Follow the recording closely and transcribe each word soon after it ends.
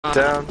Get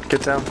down.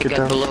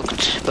 Get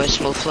blocked by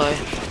small fly.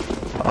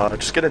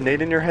 Just get a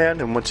nade in your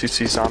hand, and once you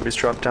see zombies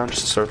drop down,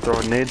 just start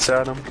throwing nades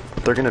at them.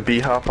 They're gonna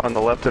B-hop on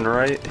the left and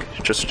right.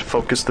 Just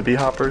focus the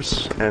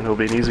B-hoppers, and it'll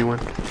be an easy win.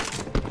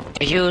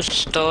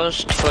 Use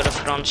toast for the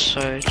front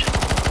side.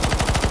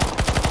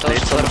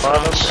 Nades on the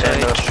bottom,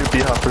 and shoot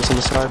B-hoppers on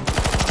the side.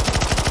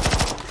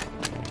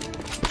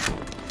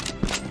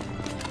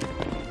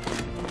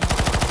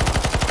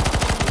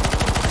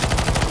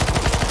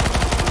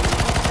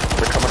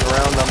 They're coming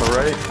around on the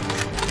right.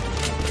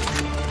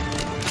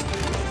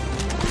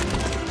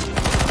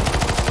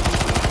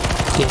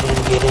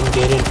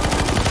 Get in.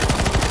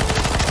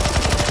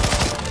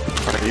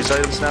 Alright, use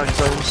items now,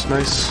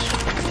 nice.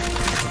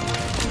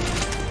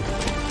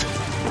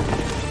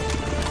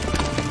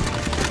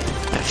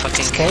 I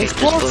fucking Space kicked this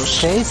force? boost.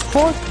 Space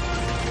force?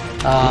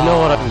 You know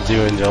what I'm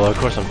doing, Jello. Of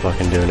course I'm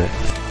fucking doing it.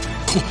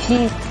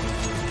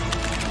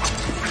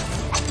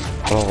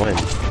 I'll win.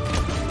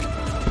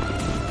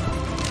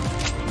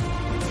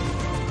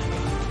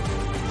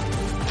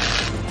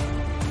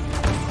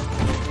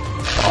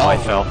 Oh, I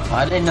fell.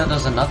 I didn't know there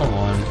was another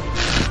one.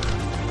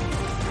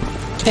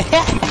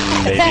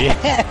 Maybe.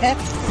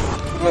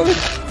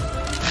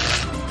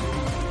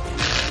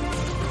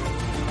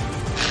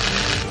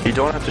 You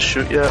don't have to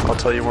shoot yet, I'll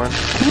tell you when.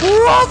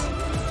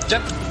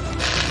 Jump.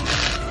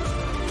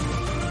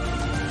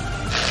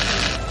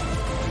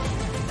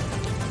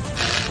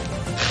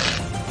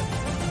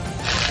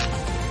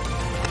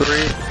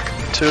 Three,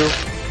 two,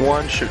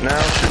 one, shoot now.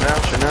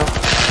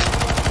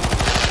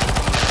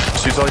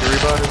 Just use all your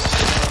rebutters.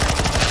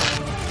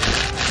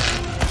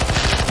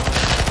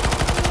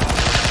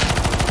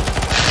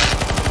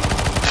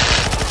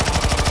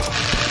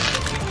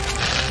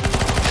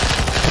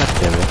 God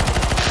damn it.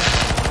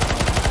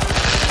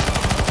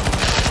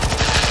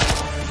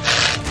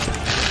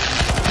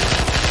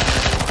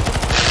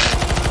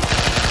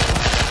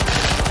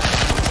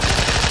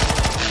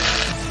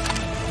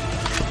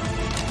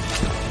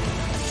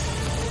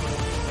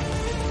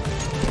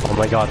 Oh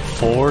my god,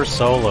 4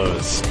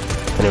 solos.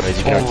 Anyways,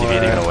 you can RTV,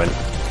 they're gonna win.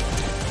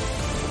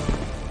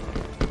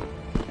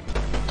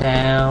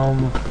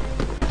 Damn.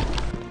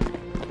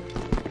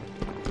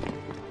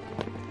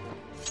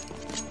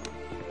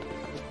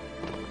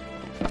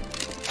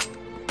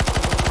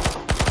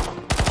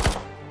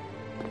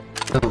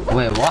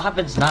 Wait, what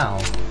happens now?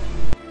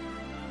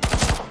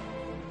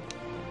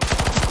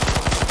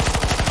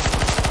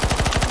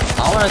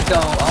 I wanna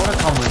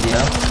come with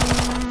you.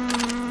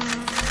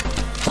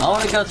 I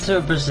wanna go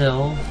to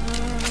Brazil.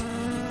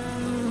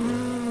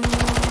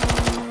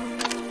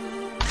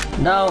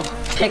 No,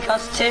 pick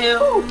us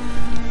too!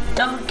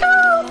 Don't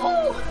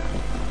go!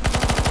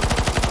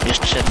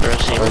 Just said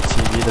Brazil.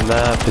 RTV the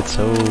map, it's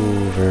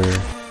over.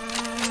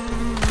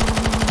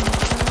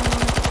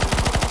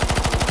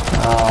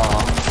 Oh.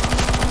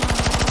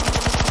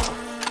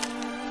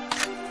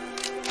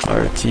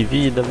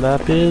 RTV, the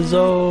map is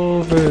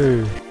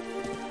over.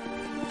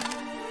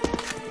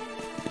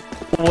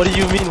 What do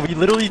you mean? We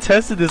literally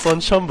tested this on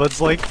Chumbuds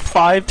like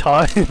 5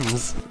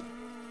 times.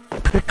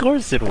 Of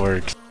course it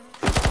works.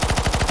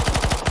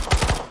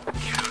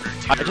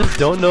 I just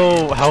don't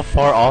know how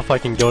far off I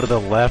can go to the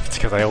left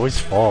because I always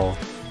fall.